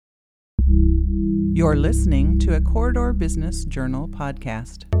You're listening to a Corridor Business Journal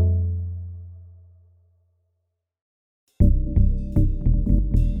podcast.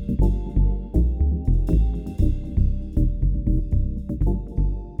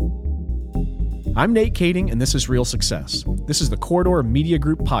 I'm Nate Kading, and this is Real Success. This is the Corridor Media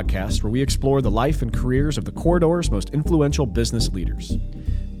Group podcast where we explore the life and careers of the Corridor's most influential business leaders.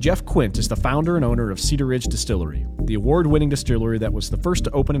 Jeff Quint is the founder and owner of Cedar Ridge Distillery, the award-winning distillery that was the first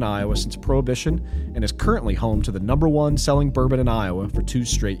to open in Iowa since Prohibition and is currently home to the #1 selling bourbon in Iowa for 2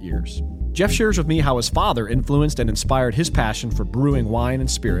 straight years. Jeff shares with me how his father influenced and inspired his passion for brewing wine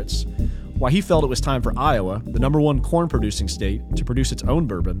and spirits, why he felt it was time for Iowa, the #1 corn-producing state, to produce its own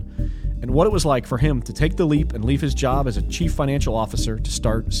bourbon, and what it was like for him to take the leap and leave his job as a chief financial officer to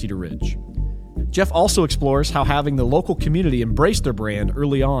start Cedar Ridge. Jeff also explores how having the local community embrace their brand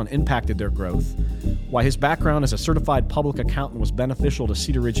early on impacted their growth, why his background as a certified public accountant was beneficial to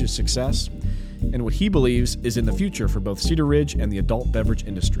Cedar Ridge's success, and what he believes is in the future for both Cedar Ridge and the adult beverage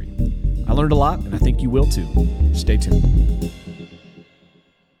industry. I learned a lot, and I think you will too. Stay tuned.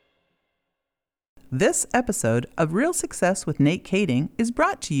 This episode of Real Success with Nate Kading is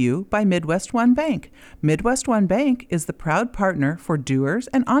brought to you by MidWest1 Bank. MidWest1 Bank is the proud partner for doers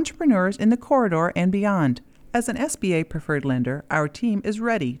and entrepreneurs in the corridor and beyond. As an SBA preferred lender, our team is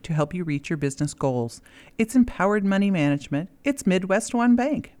ready to help you reach your business goals. It's empowered money management. It's MidWest1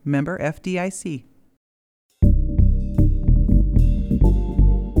 Bank, member FDIC.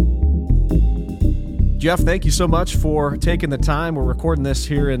 Jeff, thank you so much for taking the time. We're recording this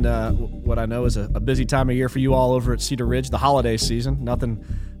here in what I know is a busy time of year for you all over at Cedar Ridge, the holiday season. Nothing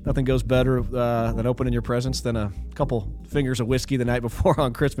goes better than opening your presents than a couple fingers of whiskey the night before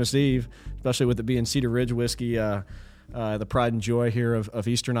on Christmas Eve, especially with it being Cedar Ridge whiskey, the pride and joy here of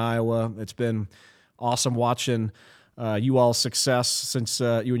Eastern Iowa. It's been awesome watching you all's success since you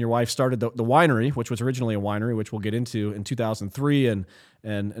and your wife started the winery, which was originally a winery, which we'll get into in 2003, and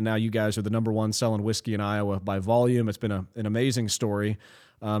now you guys are the #1 selling whiskey in Iowa by volume. It's been an amazing story,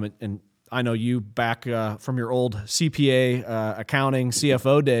 and I know you back from your old CPA accounting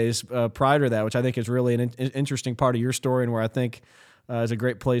CFO days prior to that, which I think is really an interesting part of your story, and where I think is a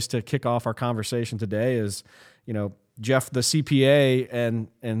great place to kick off our conversation today is, Jeff, the CPA,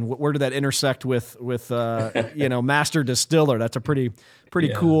 and where did that intersect with master distiller? That's a pretty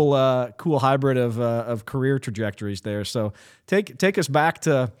cool hybrid of career trajectories there. So take us back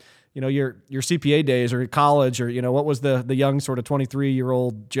to your CPA days or college, or what was the young sort of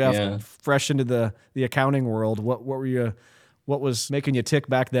 23-year-old Jeff fresh into the accounting world? What was making you tick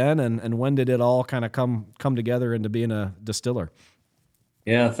back then, and when did it all kind of come together into being a distiller?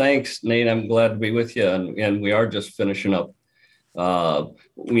 Yeah, thanks, Nate. I'm glad to be with you. And we are just finishing up,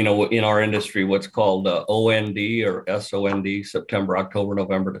 in our industry, what's called OND or SOND, September, October,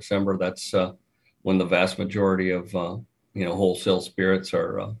 November, December. That's when the vast majority of, wholesale spirits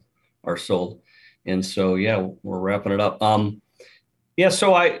are sold. And so, we're wrapping it up.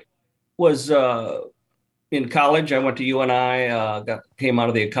 So I was in college. I went to UNI, came out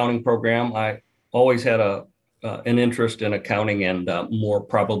of the accounting program. I always had an interest in accounting and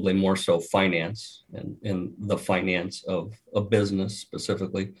probably more so finance and in the finance of a business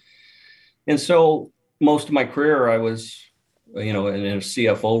specifically. And so most of my career, I was, in a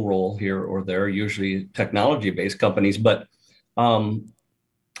CFO role here or there, usually technology-based companies. But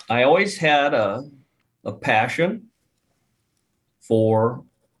I always had a passion for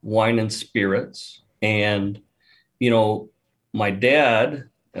wine and spirits. And, my dad,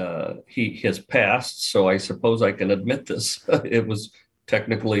 he has passed, so I suppose I can admit this. It was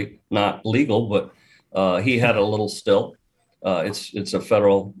technically not legal, but he had a little still. It's a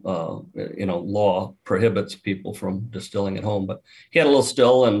federal, law prohibits people from distilling at home, but he had a little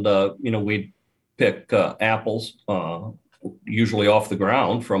still, and we'd pick apples, usually off the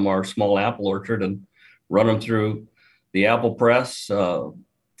ground from our small apple orchard, and run them through the apple press,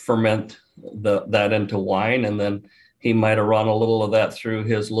 ferment that into wine, and then he might have run a little of that through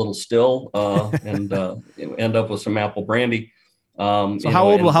his little still and end up with some apple brandy. So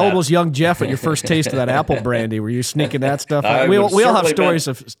how old was young Jeff at your first taste of that apple brandy? Were you sneaking that stuff out? We all have stories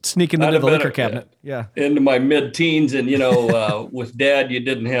of sneaking into the liquor cabinet. Yeah, into my mid-teens, and with Dad, you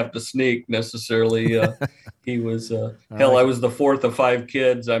didn't have to sneak necessarily. He was hell. I was the fourth of 5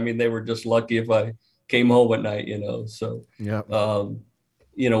 kids. I mean, they were just lucky if I came home at night. So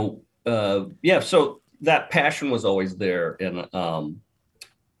So that passion was always there. And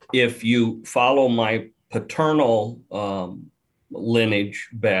if you follow my paternal lineage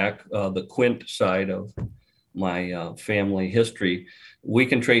back, the Quint side of family history, we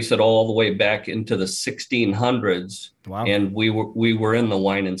can trace it all the way back into the 1600s. Wow. And we were in the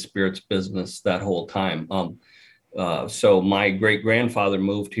wine and spirits business that whole time. So my great grandfather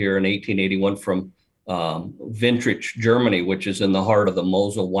moved here in 1881 from Vintrich, Germany, which is in the heart of the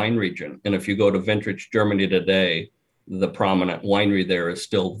Mosel wine region. And if you go to Vintrich, Germany today, the prominent winery there is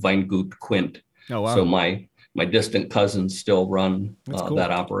still Weingut Quint. Oh, wow. So my distant cousins still run Cool.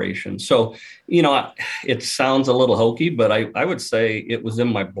 that operation. So, it sounds a little hokey, but I would say it was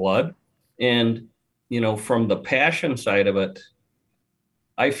in my blood. And, from the passion side of it,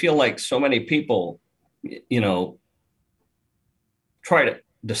 I feel like so many people, try to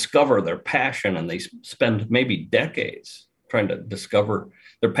discover their passion, and they spend maybe decades trying to discover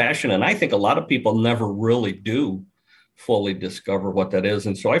their passion. And I think a lot of people never really do fully discover what that is.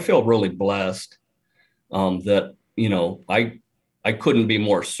 And so I feel really blessed that, I couldn't be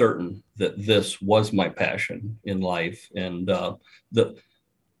more certain that this was my passion in life, and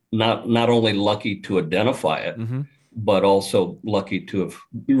not only lucky to identify it, Mm-hmm. but also lucky to have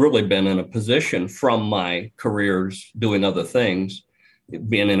really been in a position from my careers doing other things,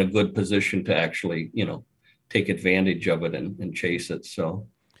 being in a good position to actually, take advantage of it and chase it. So,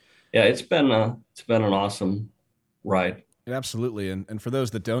 yeah, it's been an awesome ride. Absolutely. And for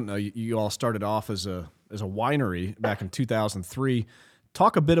those that don't know, you all started off as a winery back in 2003.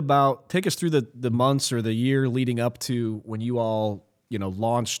 Take us through the months or the year leading up to when you all,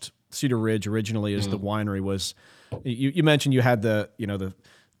 launched Cedar Ridge originally as the winery. Was you mentioned you had the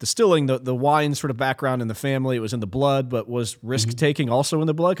distilling, the wine sort of background in the family. It was in the blood, but was risk taking also in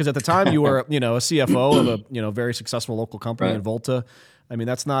the blood? Because at the time you were, a CFO of a, very successful local company in Volta. I mean,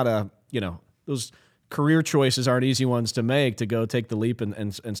 that's not those career choices aren't easy ones to make, to go take the leap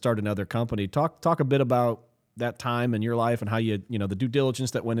and start another company. Talk a bit about that time in your life and how you the due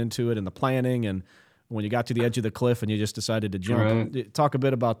diligence that went into it and the planning, and when you got to the edge of the cliff and you just decided to jump. Right. Talk a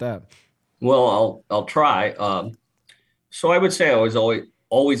bit about that. Well, I'll try. So I would say I was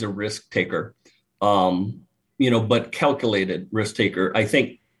always a risk taker, but calculated risk taker. I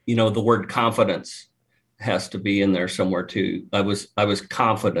think, the word confidence has to be in there somewhere too. I was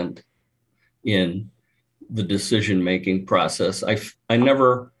confident in the decision-making process. I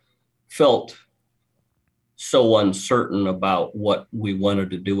never felt so uncertain about what we wanted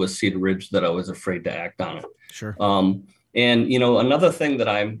to do with Cedar Ridge that I was afraid to act on it. Sure. And, another thing that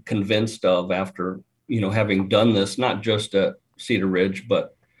I'm convinced of after, having done this, not just at Cedar Ridge,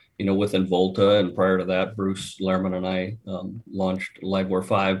 but, within Volta, and prior to that, Bruce Lehrman and I launched Liveware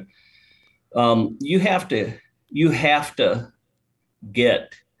 5. You have to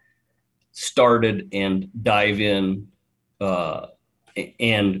get started and dive in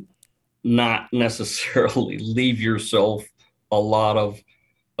and not necessarily leave yourself a lot of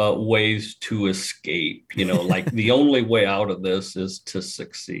ways to escape. Like the only way out of this is to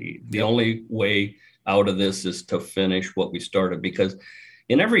succeed. The only way out of this is to finish what we started, because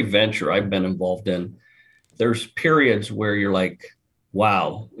in every venture I've been involved in, there's periods where you're like,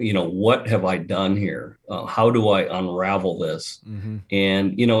 wow, what have I done here? How do I unravel this? Mm-hmm.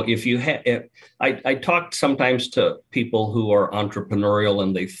 And, if you I talk sometimes to people who are entrepreneurial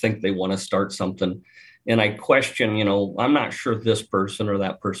and they think they want to start something. And I question, I'm not sure this person or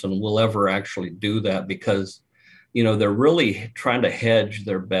that person will ever actually do that, because, they're really trying to hedge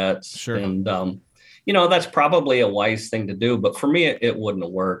their bets. Sure. And, that's probably a wise thing to do. But for me, it wouldn't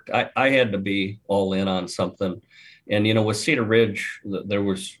have worked. I had to be all in on something. And, with Cedar Ridge, there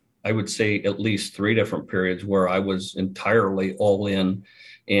was, I would say, at least 3 different periods where I was entirely all in,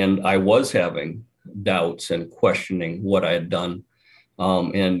 and I was having doubts and questioning what I had done.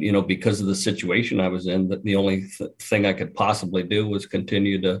 And, because of the situation I was in, that the only thing I could possibly do was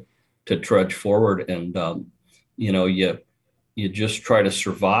continue to trudge forward. And, you just try to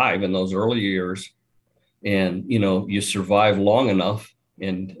survive in those early years, and, you survive long enough,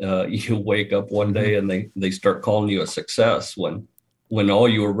 and you wake up one day and they start calling you a success when all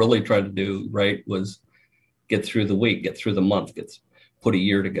you were really trying to do, right, was get through the week, get through the month, put a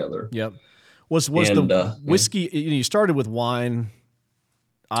year together. Yep. Was the whiskey, you started with wine,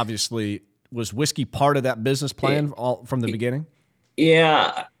 obviously. Was whiskey part of that business plan from the beginning?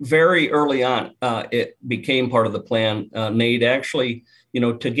 Yeah, very early on, it became part of the plan. Nate, actually,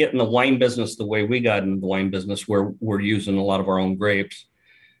 to get in the wine business the way we got in the wine business, where we're using a lot of our own grapes,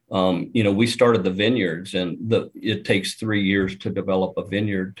 we started the vineyards, and it takes 3 years to develop a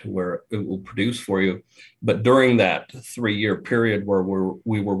vineyard to where it will produce for you. But during that 3-year period where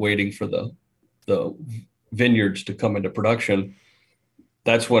we were waiting for the vineyards to come into production,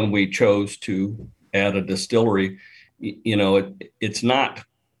 that's when we chose to add a distillery. It's not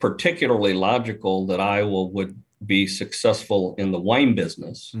particularly logical that Iowa would be successful in the wine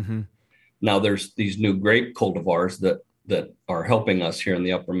business. Mm-hmm. Now there's these new grape cultivars that are helping us here in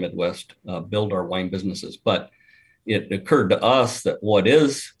the upper Midwest build our wine businesses. But it occurred to us that what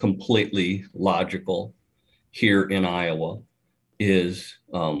is completely logical here in Iowa is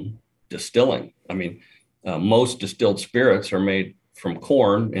distilling. I mean, most distilled spirits are made from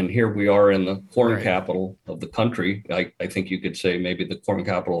corn, and here we are in the corn Right. capital of the country. I think you could say maybe the corn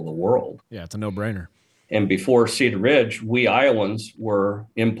capital of the world. Yeah, it's a no-brainer. And before Cedar Ridge, we Iowans were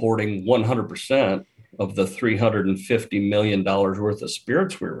importing 100% of the $350 million worth of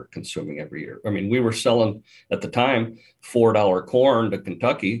spirits we were consuming every year. I mean, we were selling at the time $4 corn to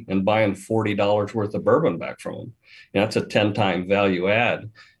Kentucky and buying $40 worth of bourbon back from them. And that's a 10-time value add.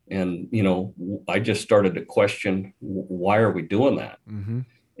 And, you know, I just started to question, why are we doing that? Mm-hmm.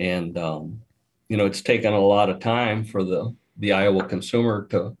 And, you know, it's taken a lot of time for the Iowa consumer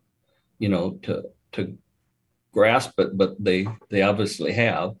to, you know, to grasp it, but they obviously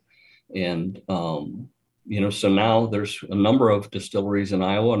have. And, you know, so now there's a number of distilleries in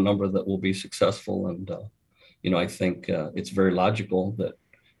Iowa, a number that will be successful. And, you know, I think it's very logical that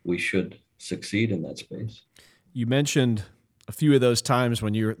we should succeed in that space. You mentioned a few of those times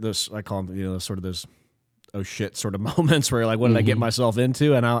when you're this, I call them, you know, sort of those, oh shit, sort of moments where you're like, what did I get myself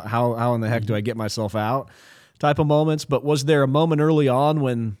into, and how in the heck do I get myself out type of moments. But was there a moment early on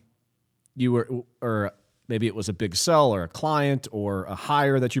when you were, or maybe it was a big sell or a client or a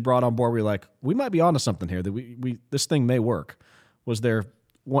hire that you brought on board where you're like, we might be onto something here, that we this thing may work? Was there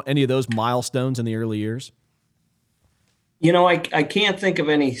any of those milestones in the early years? You know, I can't think of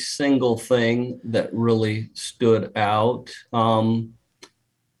any single thing that really stood out. You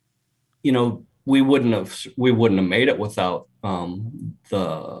know, we wouldn't have made it without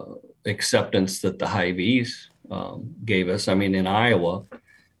the acceptance that the Hy-Vees gave us. I mean, in Iowa,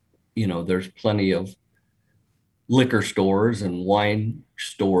 you know, there's plenty of liquor stores and wine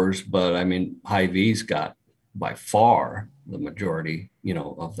stores, but I mean, Hy-Vees got by far the majority, you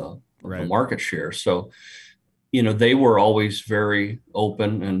know, of the market share. So, you know, they were always very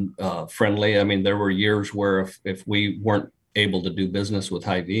open and friendly. I mean, there were years where if we weren't able to do business with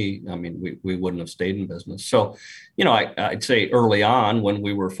Hy-Vee, I mean, we wouldn't have stayed in business. So, you know, I'd say early on when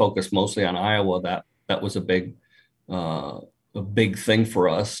we were focused mostly on Iowa, that was a big thing for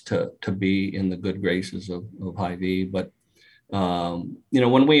us to be in the good graces of Hy-Vee. But, you know,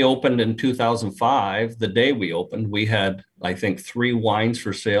 when we opened in 2005, the day we opened, we had, I think, 3 wines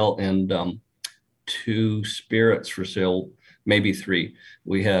for sale and 2 spirits for sale, maybe 3.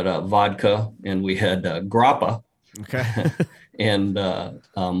 We had vodka and we had grappa. Okay. And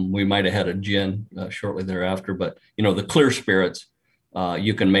we might have had a gin shortly thereafter. But, you know, the clear spirits,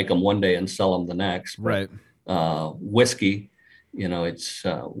 you can make them one day and sell them the next. Right. Whiskey, you know, it's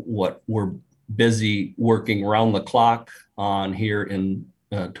what we're busy working around the clock on here in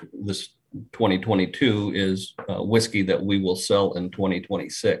this 2022 is whiskey that we will sell in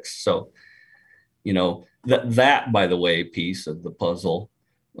 2026. So, you know, that by the way, piece of the puzzle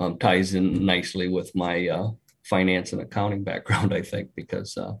ties in nicely with my finance and accounting background, I think,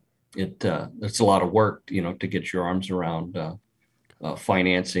 because it's a lot of work, you know, to get your arms around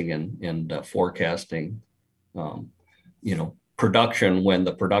financing and forecasting, you know, production when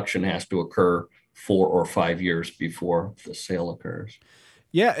the production has to occur 4 or 5 years before the sale occurs.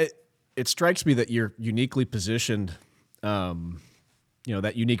 Yeah, it strikes me that you're uniquely positioned. You know,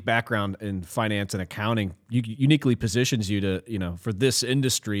 that unique background in finance and accounting uniquely positions you to, you know, for this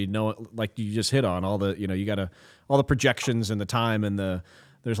industry, like you just hit on all the, you know, you got all the projections and the time and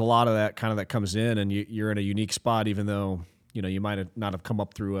there's a lot of that kind of that comes in, and you're in a unique spot, even though, you know, you might not have come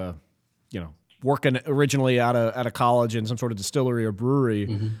up through a, you know, working originally out of college in some sort of distillery or brewery.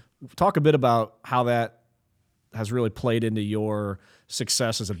 Mm-hmm. Talk a bit about how that has really played into your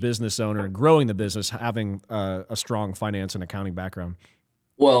success as a business owner and growing the business, having a strong finance and accounting background.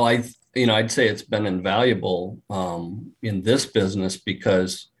 Well, I'd say it's been invaluable in this business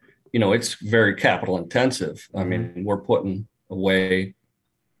because, you know, it's very capital intensive. I mean, we're putting away,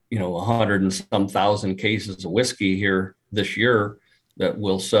 you know, 100 and some thousand cases of whiskey here this year that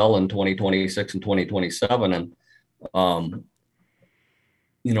will sell in 2026 and 2027. And,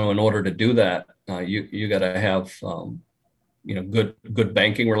 you know, in order to do that, you got to have, you know, good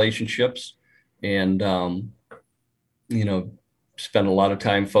banking relationships and, you know, spend a lot of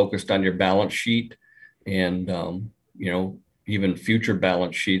time focused on your balance sheet and, you know, even future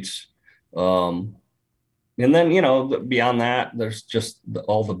balance sheets. And then, you know, beyond that, there's just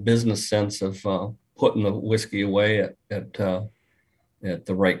all the business sense of putting the whiskey away at at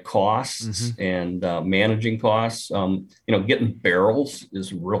the right costs and managing costs. Getting barrels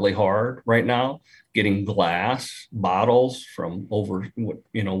is really hard right now. Getting glass bottles from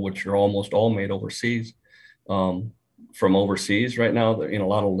which are almost all made overseas, from overseas right now. A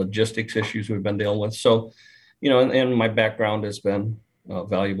lot of logistics issues we've been dealing with. So, and my background has been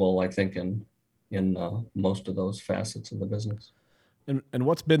valuable, I think, in most of those facets of the business. And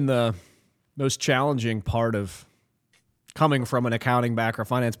what's been the most challenging part of coming from an accounting background,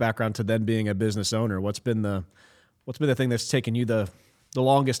 finance background, to then being a business owner? What's been the thing that's taken you the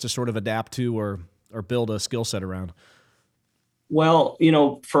longest to sort of adapt to or build a skill set around? Well,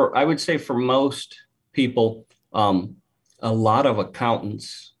 I would say for most people, a lot of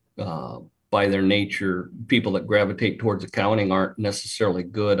accountants, by their nature, people that gravitate towards accounting aren't necessarily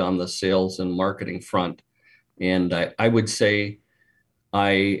good on the sales and marketing front. And I would say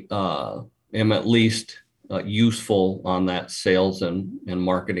I am at least useful on that sales and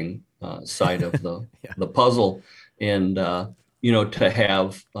marketing side of the the puzzle, and to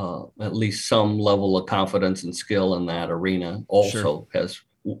have at least some level of confidence and skill in that arena also has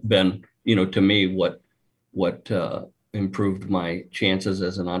been to me what improved my chances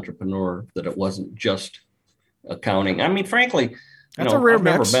as an entrepreneur, that it wasn't just accounting. I mean, frankly, that's a rare I've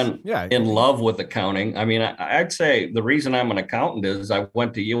mix. Never been in love with accounting. I mean, I'd say the reason I'm an accountant is I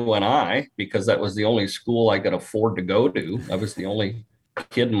went to UNI because that was the only school I could afford to go to. I was the only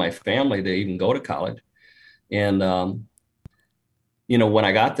kid in my family to even go to college. And, when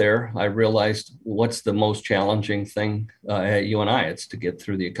I got there, I realized what's the most challenging thing at UNI. It's to get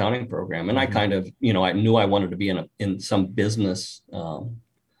through the accounting program. And I kind of, I knew I wanted to be in some business,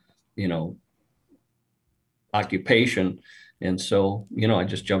 occupation. And so, I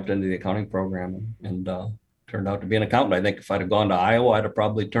just jumped into the accounting program and turned out to be an accountant. I think if I'd have gone to Iowa, I'd have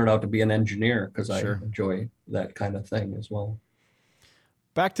probably turned out to be an engineer, because I enjoy that kind of thing as well.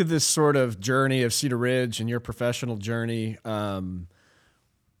 Back to this sort of journey of Cedar Ridge and your professional journey,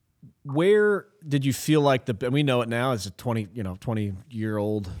 where did you feel like and we know it now as a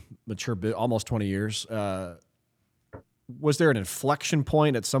 20-year-old mature, almost 20 years. Was there an inflection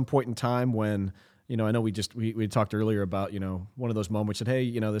point at some point in time when, I know we talked earlier about, one of those moments that,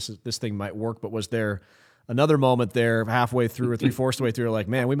 hey, this thing might work, but was there another moment there halfway through or 3/4 the way through, like,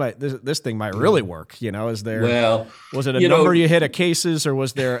 man, this thing might really work? Was there, was it a number you hit of cases, or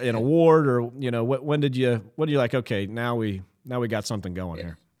was there an award, or, what did you like, okay, now we got something going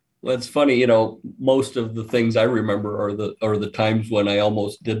here? Well, it's funny, most of the things I remember are the times when I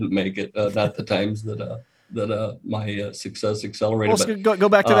almost didn't make it, not the times that my success accelerated. Well, go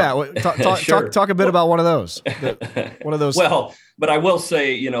back to that. Talk a bit about one of those. Well, but I will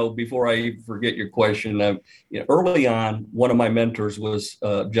say, before I forget your question, early on, one of my mentors was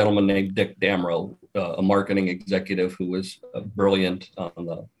a gentleman named Dick Damrow, a marketing executive who was brilliant on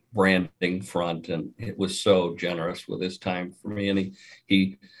the branding front, and it was so generous with his time for me. And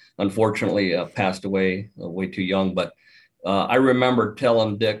he unfortunately passed away way too young, but I remember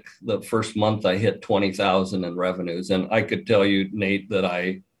telling Dick the first month I hit 20,000 in revenues, and I could tell you, Nate, that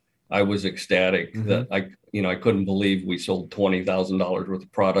I was ecstatic that I couldn't believe we sold $20,000 worth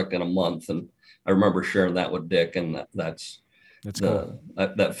of product in a month. And I remember sharing that with Dick, and that's cool.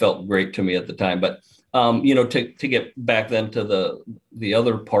 That felt great to me at the time. But to get back then to the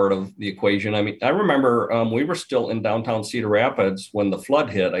other part of the equation, I mean, I remember we were still in downtown Cedar Rapids when the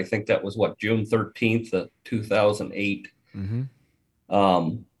flood hit. I think that was June 13th of 2008. We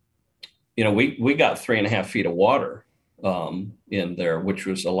got 3.5 feet of water in there, which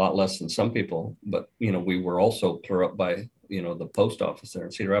was a lot less than some people. But we were also clear up by the post office there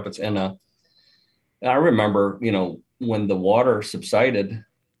in Cedar Rapids, and I remember when the water subsided,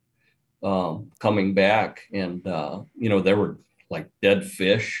 coming back, and there were like dead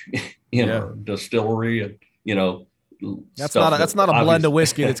fish in our distillery, and that's not a blend of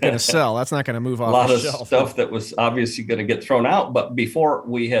whiskey that's going to sell. That's not going to move off the shelf. A lot of stuff that was obviously going to get thrown out. But before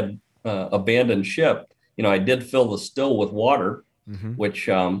we had abandoned ship, I did fill the still with water, which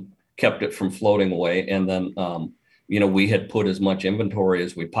kept it from floating away. And then, we had put as much inventory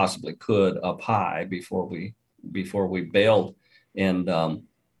as we possibly could up high before we bailed. And,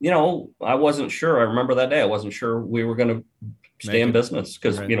 I wasn't sure. I remember that day. I wasn't sure we were going to stay in business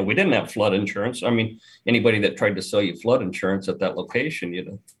because, we didn't have flood insurance. I mean, anybody that tried to sell you flood insurance at that location, you'd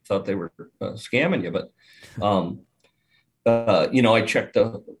have thought they were scamming you. But, I checked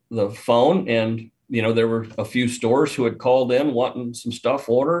the phone, and, there were a few stores who had called in wanting some stuff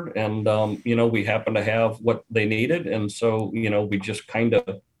ordered, and, we happened to have what they needed. And so, we just kind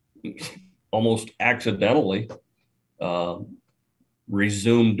of almost accidentally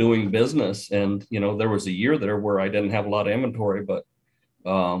resumed doing business. And, there was a year there where I didn't have a lot of inventory, but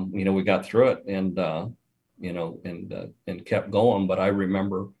We got through it and kept going. But I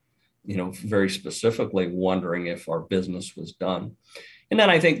remember, very specifically wondering if our business was done. And then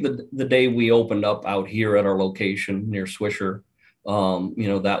I think the day we opened up out here at our location near Swisher,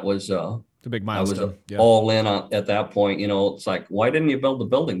 that was it's a big milestone. All in at that point. It's like, why didn't you build the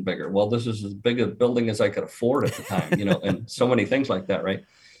building bigger? Well, this is as big a building as I could afford at the time, and so many things like that, right?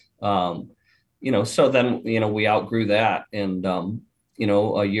 So then, we outgrew that. And,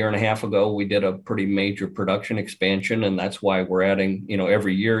 a year and a half ago, we did a pretty major production expansion. And that's why we're adding,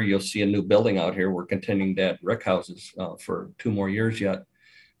 every year you'll see a new building out here. We're continuing to add rick houses for 2 more years yet.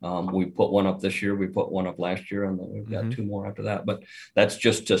 We put one up this year, we put one up last year, and then we've got 2 more after that. But that's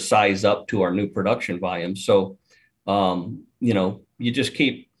just to size up to our new production volume. So, you just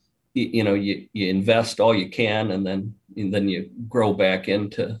keep, you invest all you can, and then you grow back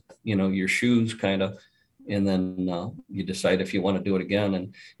into, your shoes kind of, and then you decide if you want to do it again.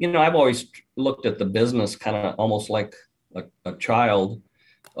 And, I've always looked at the business kind of almost like a child,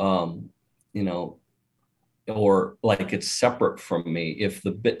 or like it's separate from me.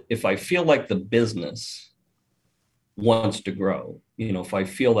 If I feel like the business wants to grow, if I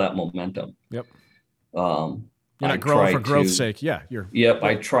feel that momentum. Yep. You're not growing for growth's sake. Yeah.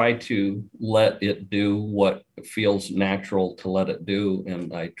 I try to let it do what feels natural to let it do.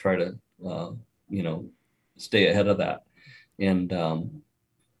 And I try to, stay ahead of that. And,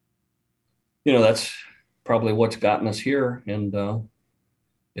 that's probably what's gotten us here. And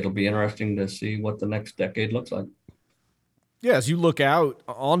it'll be interesting to see what the next decade looks like. Yeah. As you look out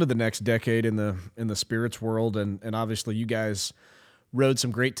onto the next decade in the spirits world, and obviously you guys rode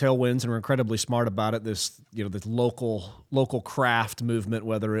some great tailwinds and were incredibly smart about it. This local craft movement,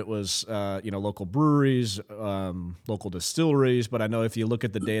 whether it was, local breweries, local distilleries. But I know if you look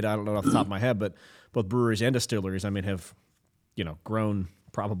at the data, I don't know off the top of my head, but both breweries and distilleries, have, grown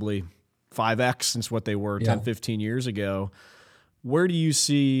probably 5x since what they were 10, 15 years ago. Where do you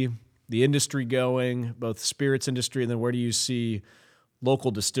see the industry going, both spirits industry, and then where do you see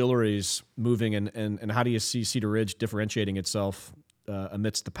local distilleries moving, and how do you see Cedar Ridge differentiating itself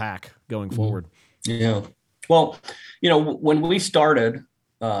amidst the pack going forward? Yeah. Well, when we started,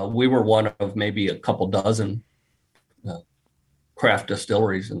 we were one of maybe a couple dozen craft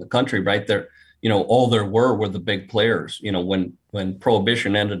distilleries in the country, right there. All there were the big players. When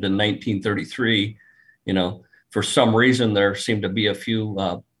Prohibition ended in 1933, for some reason there seemed to be a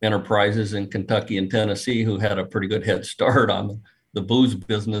few enterprises in Kentucky and Tennessee who had a pretty good head start on the booze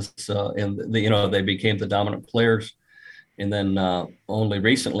business, and they became the dominant players. And then only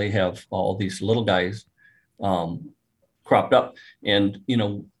recently have all these little guys cropped up. And,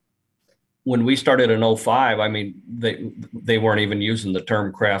 when we started in 2005, they weren't even using the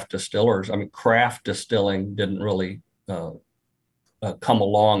term craft distillers. Craft distilling didn't really come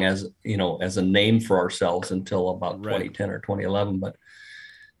along as a name for ourselves until about 2010 or 2011. But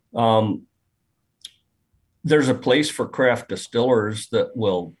there's a place for craft distillers that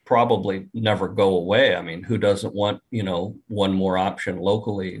will probably never go away. Who doesn't want, one more option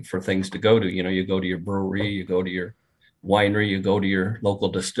locally for things to go to? You go to your brewery, you go to your winery, you go to your local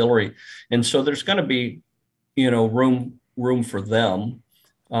distillery. And so there's going to be, room for them.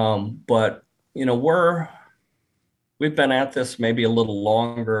 But, we've been at this maybe a little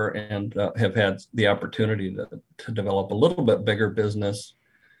longer and have had the opportunity to develop a little bit bigger business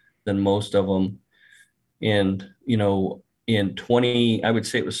than most of them. And, I would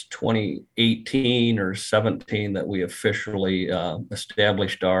say it was 2018 or 17 that we officially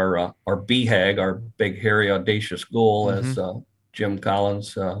established our BHAG, our Big Hairy Audacious Goal, as Jim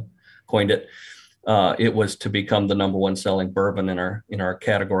Collins coined it. It was to become the number 1 selling bourbon in our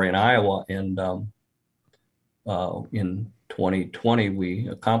category in Iowa. And in 2020, we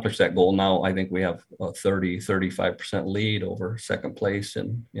accomplished that goal. Now I think we have a 35% lead over second place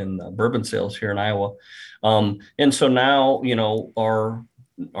in bourbon sales here in Iowa. And so now, our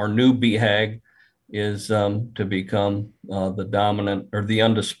new BHAG is to become the dominant or the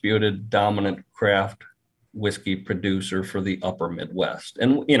undisputed dominant craft whiskey producer for the upper Midwest.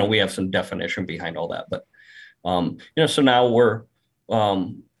 And, we have some definition behind all that, but, so now we're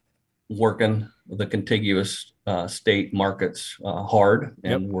working the contiguous state markets hard,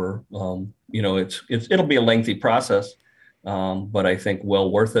 and we're, it'll be a lengthy process, but I think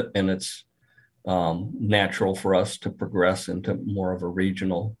well worth it. And it's natural for us to progress into more of a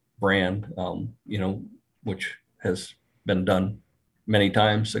regional brand, which has been done many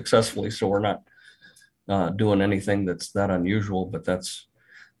times successfully. So we're not doing anything that's that unusual, but that's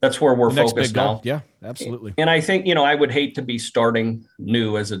where we're focused now. Yeah, absolutely. And I think, I would hate to be starting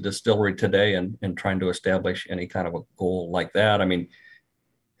new as a distillery today and trying to establish any kind of a goal like that.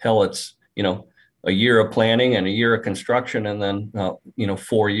 hell, it's, a year of planning and a year of construction, and then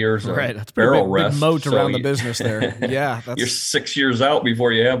 4 years of right. That's barrel big rest. moat So around the business there. Yeah, you're 6 years out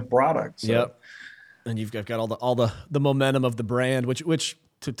before you have products. So. Yep. And you've got all the momentum of the brand, which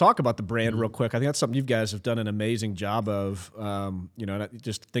to talk about the brand real quick, I think that's something you guys have done an amazing job of.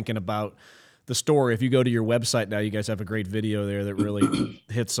 Just thinking about the story. If you go to your website now, you guys have a great video there that really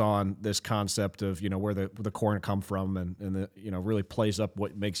hits on this concept of where the corn come from, and really plays up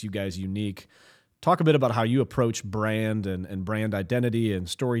what makes you guys unique. Talk a bit about how you approach brand and brand identity and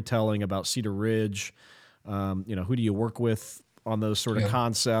storytelling about Cedar Ridge. Who do you work with on those sort of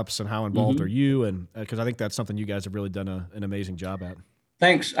concepts, and how involved are you? And because I think that's something you guys have really done an amazing job at.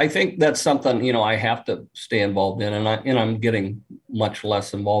 Thanks. I think that's something, I have to stay involved in, and I'm getting much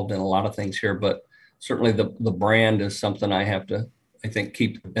less involved in a lot of things here, but certainly the brand is something I have to, I think,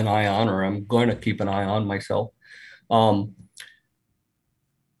 keep an eye on, or I'm going to keep an eye on myself. But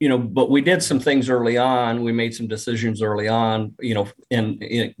we did some things early on. We made some decisions early on, and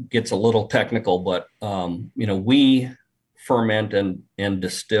it gets a little technical, but, we ferment and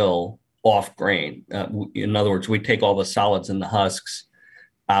distill off grain. In other words, we take all the solids and the husks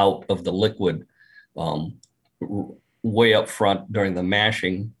out of the liquid way up front during the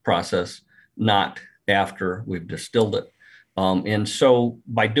mashing process, not after we've distilled it. And so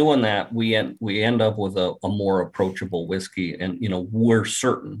by doing that, we end up with a more approachable whiskey, and we're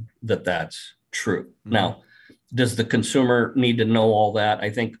certain that that's true. Mm-hmm. Now, does the consumer need to know all that? I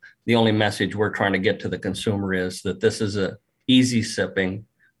think the only message we're trying to get to the consumer is that this is a easy sipping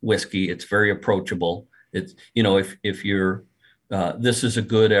whiskey. It's very approachable. It's, if you're this is a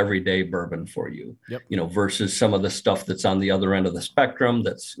good everyday bourbon for you. Yep. Versus some of the stuff that's on the other end of the spectrum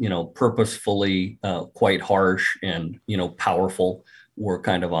that's, purposefully quite harsh and, powerful. We're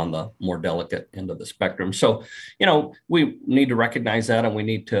kind of on the more delicate end of the spectrum. So, we need to recognize that, and we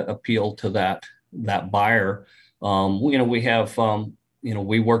need to appeal to that buyer. We have,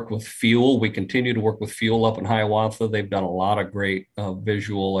 we work with Fuel. We continue to work with Fuel up in Hiawatha. They've done a lot of great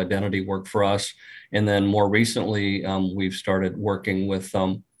visual identity work for us. And then more recently, we've started working with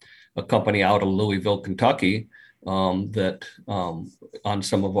a company out of Louisville, Kentucky, that on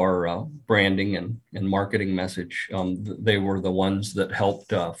some of our branding and marketing message. They were the ones that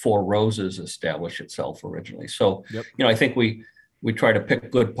helped Four Roses establish itself originally. So, yep. I think we try to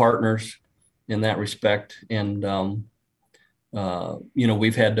pick good partners in that respect. And,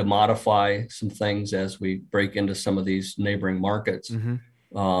 we've had to modify some things as we break into some of these neighboring markets. Mm-hmm.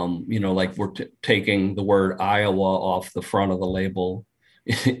 Like we're taking the word Iowa off the front of the label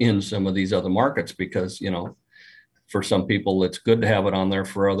in some of these other markets because, for some people it's good to have it on there.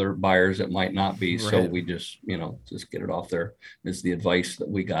 For other buyers, it might not be. Right. So we just get it off there is the advice that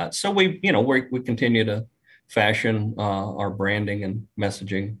we got. So we continue to fashion our branding and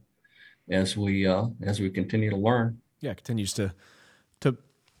messaging as we continue to learn. Yeah, it continues to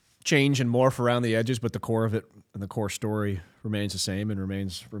change and morph around the edges, but the core of it and the core story remains the same and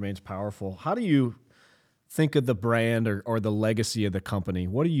remains powerful. How do you think of the brand or the legacy of the company?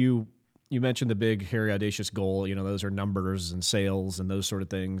 What do you mentioned the big, hairy, audacious goal, those are numbers and sales and those sort of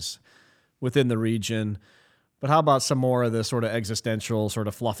things within the region. But how about some more of the sort of existential, sort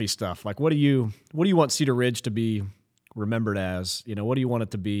of fluffy stuff? Like, what do you want Cedar Ridge to be remembered as? What do you want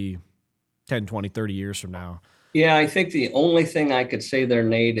it to be 10, 20, 30 years from now? Yeah, I think the only thing I could say there,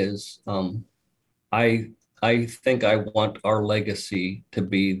 Nate, is I think I want our legacy to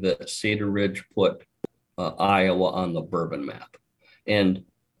be that Cedar Ridge put Iowa on the bourbon map. And,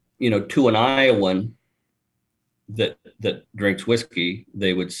 to an Iowan that drinks whiskey,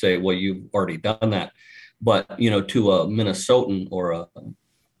 they would say, well, you've already done that. But, to a Minnesotan or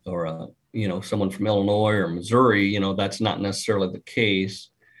someone from Illinois or Missouri, that's not necessarily the case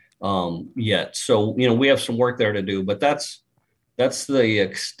yet. So, we have some work there to do, but that's the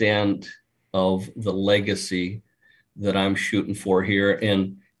extent of the legacy that I'm shooting for here.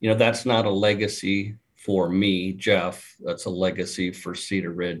 And, that's not a legacy for me, Jeff. That's a legacy for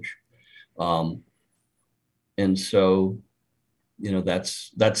Cedar Ridge. And so,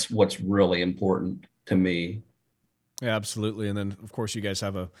 that's what's really important to me. Yeah, absolutely. And then of course you guys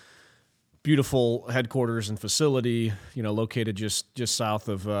have a beautiful headquarters and facility, located just south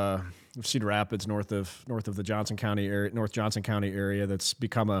of Cedar Rapids, north of the Johnson County area, North Johnson County area. That's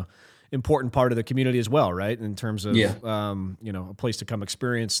become a important part of the community as well, right? In terms of, a place to come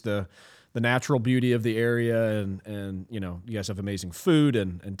experience the natural beauty of the area, and you guys have amazing food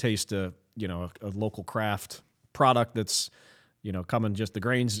and taste a local craft product that's, coming just the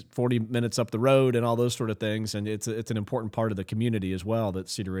grains 40 minutes up the road and all those sort of things. And it's an important part of the community as well that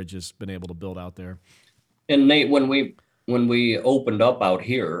Cedar Ridge has been able to build out there. And Nate, when we when we opened up out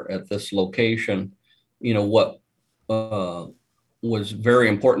here at this location, what was very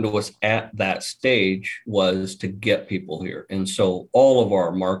important to us at that stage was to get people here. And so all of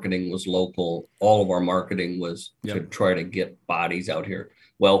our marketing was local. All of our marketing was to try to get bodies out here.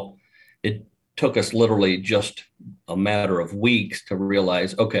 Well, it took us literally just a matter of weeks to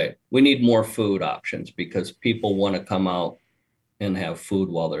realize, okay, we need more food options because people want to come out and have food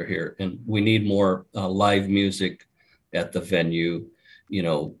while they're here. And we need more live music at the venue,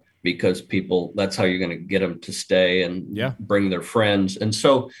 because people, that's how you're going to get them to stay and bring their friends. And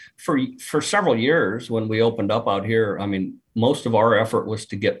so for several years when we opened up out here, I mean, most of our effort was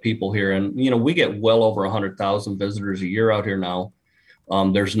to get people here. And, we get well over 100,000 visitors a year out here now.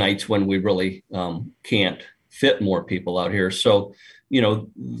 There's nights when we really can't fit more people out here. So,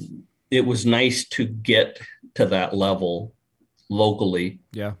 it was nice to get to that level locally.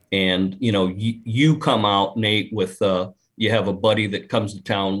 Yeah. And, you come out, Nate, with you have a buddy that comes to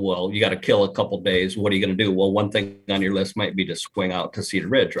town. Well, you got to kill a couple days. What are you going to do? Well, one thing on your list might be to swing out to Cedar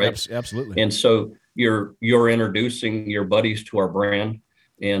Ridge, right? Absolutely. And so you're introducing your buddies to our brand.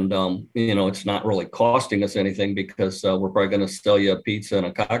 And, it's not really costing us anything because we're probably going to sell you a pizza and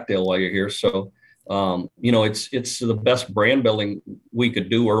a cocktail while you're here. So, it's the best brand building we could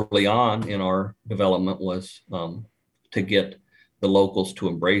do early on in our development was to get the locals to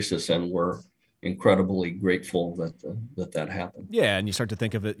embrace us. And we're incredibly grateful that happened. Yeah. And you start to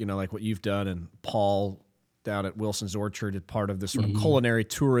think of it, like what you've done, and Paul down at Wilson's Orchard is part of this sort of culinary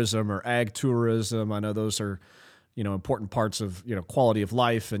tourism or ag tourism. I know those are, important parts of, quality of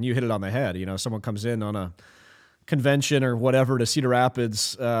life. And you hit it on the head. Someone comes in on a convention or whatever to Cedar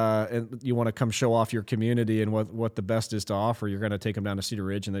Rapids, and you want to come show off your community and what the best is to offer, you're going to take them down to Cedar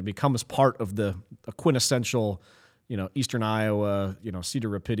Ridge, and they become as part of a quintessential, Eastern Iowa, Cedar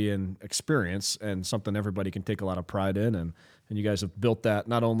Rapidian experience, and something everybody can take a lot of pride in. And you guys have built that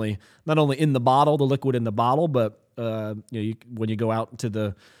not only in the bottle, the liquid in the bottle, but when you go out to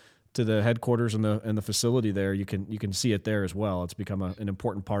the headquarters and the facility there, you can see it there as well. It's become an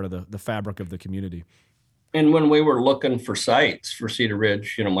important part of the fabric of the community. And when we were looking for sites for Cedar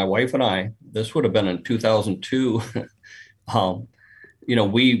Ridge, my wife and I, this would have been in 2002.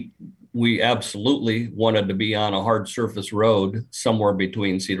 We absolutely wanted to be on a hard surface road somewhere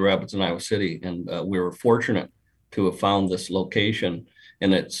between Cedar Rapids and Iowa City. And we were fortunate to have found this location.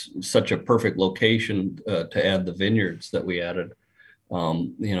 And it's such a perfect location to add the vineyards that we added.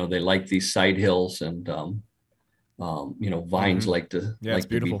 They like these side hills, and, vines like to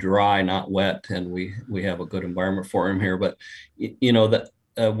be dry, not wet. And we have a good environment for them here. But,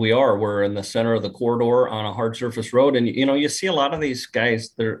 we're in the center of the corridor on a hard surface road. And, you see a lot of these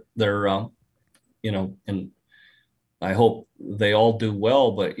guys, they're and I hope they all do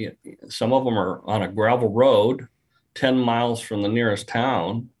well, but some of them are on a gravel road 10 miles from the nearest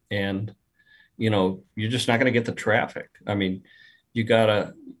town. And, you're just not going to get the traffic. I mean, you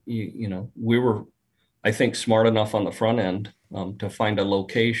gotta, we were, I think, smart enough on the front end to find a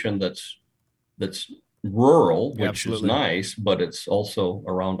location that's rural, which is nice, but it's also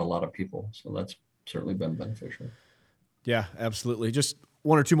around a lot of people. So that's certainly been beneficial. Yeah, absolutely. Just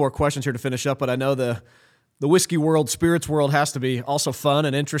one or two more questions here to finish up, but I know the whiskey world, spirits world has to be also fun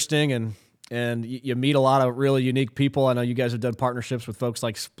and interesting, and you meet a lot of really unique people. I know you guys have done partnerships with folks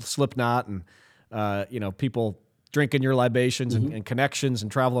like Slipknot and, people drinking your libations and connections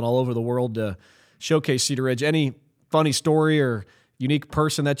and traveling all over the world to showcase Cedar Ridge. Any funny story or unique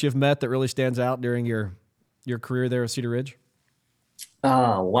person that you've met that really stands out during your career there at Cedar Ridge?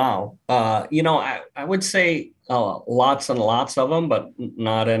 Wow. I would say lots and lots of them, but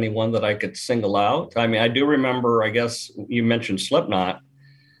not anyone that I could single out. I mean, I do remember, I guess you mentioned Slipknot.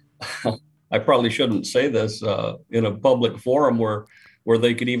 I probably shouldn't say this in a public forum where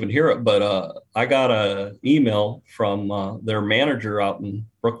they could even hear it, but I got an email from their manager out in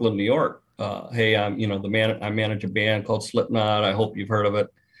Brooklyn, New York. Hey, I manage a band called Slipknot. I hope you've heard of it,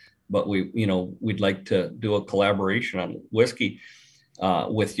 but we'd like to do a collaboration on whiskey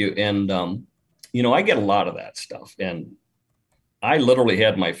with you. And, I get a lot of that stuff, and I literally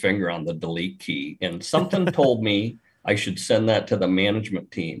had my finger on the delete key, and something told me I should send that to the management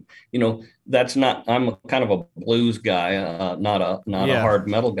team. I'm a kind of a blues guy, not a hard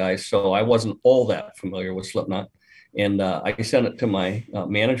metal guy. So I wasn't all that familiar with Slipknot. And I sent it to my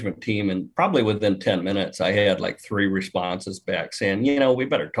management team, and probably within 10 minutes, I had like 3 responses back saying, we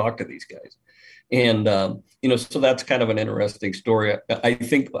better talk to these guys. And, so that's kind of an interesting story. I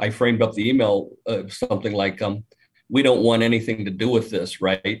think I framed up the email something like, we don't want anything to do with this,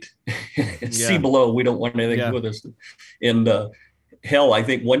 right? See below, we don't want anything to do with this. And hell, I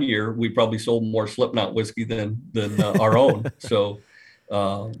think one year we probably sold more Slipknot whiskey than our own. So,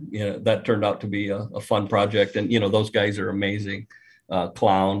 that turned out to be a fun project. And, those guys are amazing.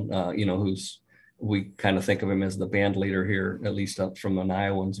 Clown, we kind of think of him as the band leader here, at least from an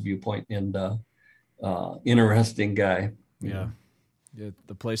Iowan's viewpoint, and interesting guy. Yeah.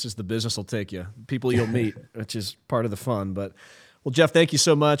 The places the business will take you, people you'll meet, which is part of the fun. But, well, Jeff, thank you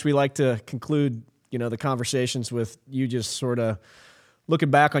so much. We like to conclude, the conversations with you just sort of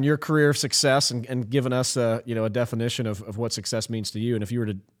looking back on your career of success and giving us a definition of what success means to you. And if you were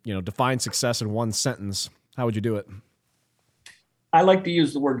to, define success in one sentence, how would you do it? I like to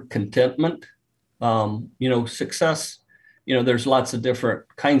use the word contentment. Success, there's lots of different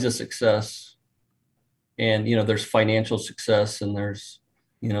kinds of success. And, there's financial success, and there's,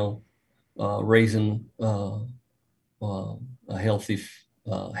 raising a healthy,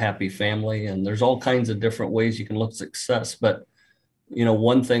 happy family. And there's all kinds of different ways you can look at success. But,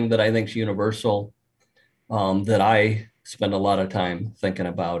 one thing that I think is universal, that I spend a lot of time thinking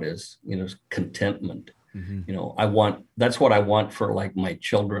about is, contentment. Mm-hmm. That's what I want for like my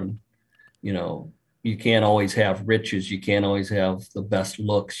children. You can't always have riches. You can't always have the best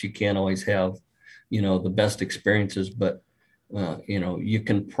looks. You can't always have, the best experiences, but, you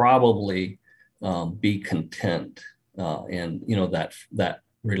can probably be content, and, that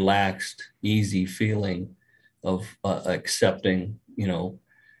relaxed, easy feeling of accepting,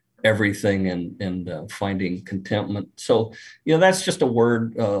 everything and finding contentment. So, that's just a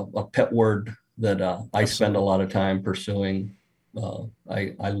word, a pet word that I spend a lot of time pursuing.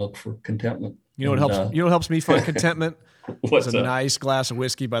 I look for contentment. What helps me find contentment? It's a nice glass of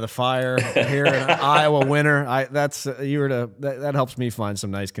whiskey by the fire here in an Iowa winter. That helps me find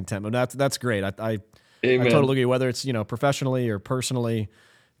some nice contentment. That's great. I totally agree. Whether it's professionally or personally,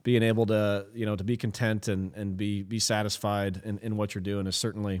 being able to to be content and be satisfied in what you're doing is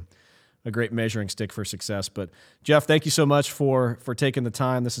certainly a great measuring stick for success. But Jeff, thank you so much for taking the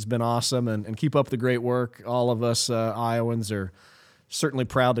time. This has been awesome, and keep up the great work. All of us Iowans are certainly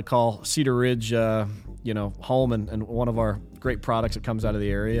proud to call Cedar Ridge, home and one of our great products that comes out of the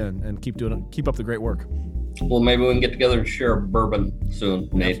area, and keep up the great work. Well, maybe we can get together and share a bourbon soon,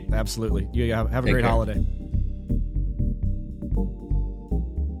 Nate. Absolutely. You have a great holiday.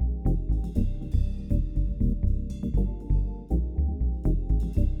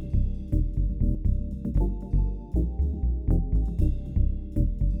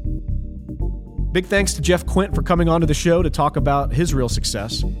 Big thanks to Jeff Quint for coming on to the show to talk about his real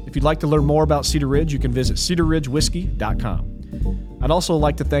success. If you'd like to learn more about Cedar Ridge, you can visit cedarridgewhiskey.com. I'd also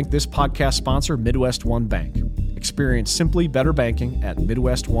like to thank this podcast sponsor, Midwest One Bank. Experience simply better banking at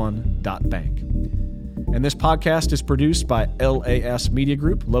midwestone.bank. And this podcast is produced by LAS Media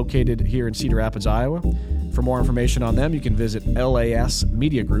Group, located here in Cedar Rapids, Iowa. For more information on them, you can visit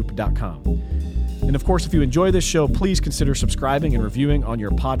lasmediagroup.com. And of course, if you enjoy this show, please consider subscribing and reviewing on your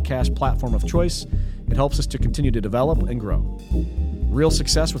podcast platform of choice. It helps us to continue to develop and grow. Real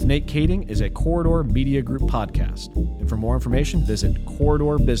Success with Nate Kading is a Corridor Media Group podcast. And for more information, visit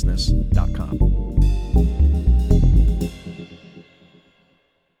corridorbusiness.com.